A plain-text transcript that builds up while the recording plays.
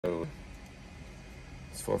So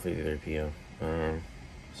it's 4:53 p.m.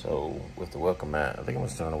 So with the welcome mat, I think I'm gonna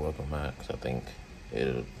start on a welcome mat because I think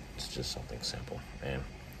it's just something simple, and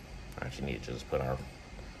I actually need to just put our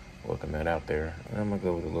welcome mat out there. And I'm gonna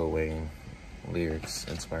go with the Lil Wayne lyrics,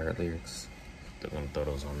 inspired lyrics. They're gonna throw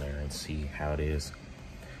those on there and see how it is.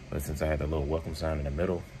 But since I had the little welcome sign in the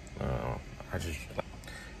middle, I just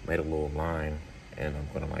made a little line, and I'm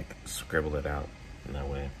gonna like scribble it out in that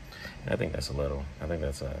way. And I think that's I think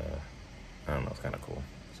that's I don't know, it's kind of cool.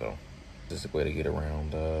 So just a way to get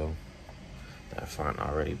around that font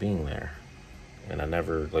already being there. And I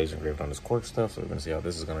never laser engraved on this cork stuff, so we're gonna see how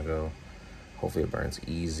this is gonna go. Hopefully it burns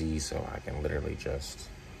easy, so I can literally just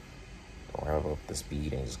rev up the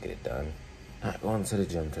speed and just get it done. Not going to the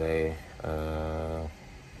gym today.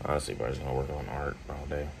 Honestly, probably just gonna work on art all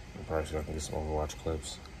day. I'm probably so I can get some Overwatch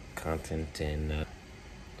clips, content, and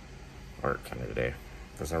art kind of today.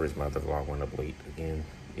 For some reason, my other vlog went up late again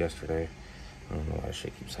yesterday. I don't know why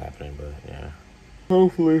shit keeps happening, but yeah.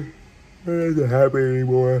 Hopefully, it doesn't happen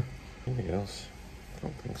anymore. Anything else? I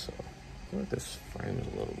don't think so. I feel like this frame is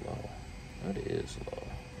a little low. That is low.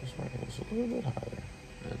 This frame is a little bit higher.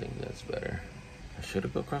 I think that's better. I should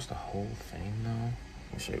have go across the whole thing though.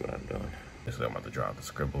 Let me show you what I'm doing. Basically, I'm about to draw out the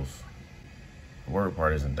scribbles. The word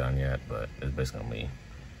part isn't done yet, but it's basically gonna be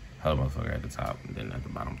hello motherfucker at the top, and then at the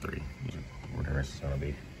bottom three, where the rest is gonna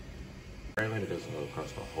be. Apparently it doesn't go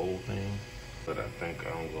across the whole thing, but I think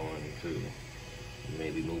I'm going to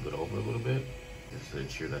maybe move it over a little bit, just to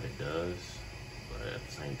ensure that it does, but at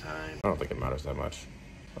the same time, I don't think it matters that much.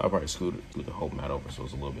 I'll probably scoot the whole mat over so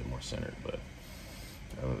it's a little bit more centered, but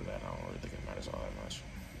other than that, I don't really think it matters all that much.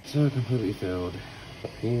 So it completely filled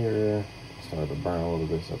up here, started to burn a little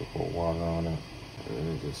bit, so I had to pour water on it, and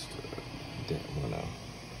it just didn't want to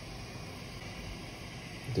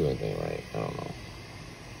do anything right, I don't know.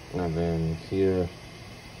 And then here,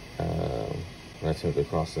 when I attempted to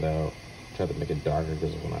cross it out, tried to make it darker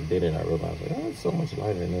because when I did it, I realized, like, oh, it's so much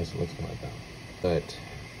lighter than this, it looks like that. But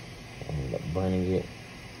I ended up burning it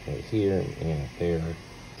right here and there.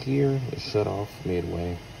 Here, it shut off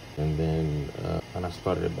midway, and then when I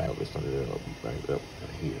started it back, it started it back up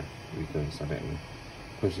here because I didn't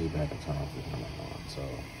push it back and turn off the camera on. So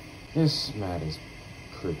this mat is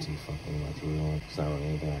pretty fucking much ruined. It's not really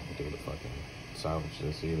anything I can do to fucking salvage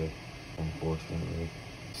this either. Unfortunately,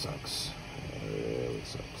 sucks. It really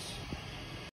sucks.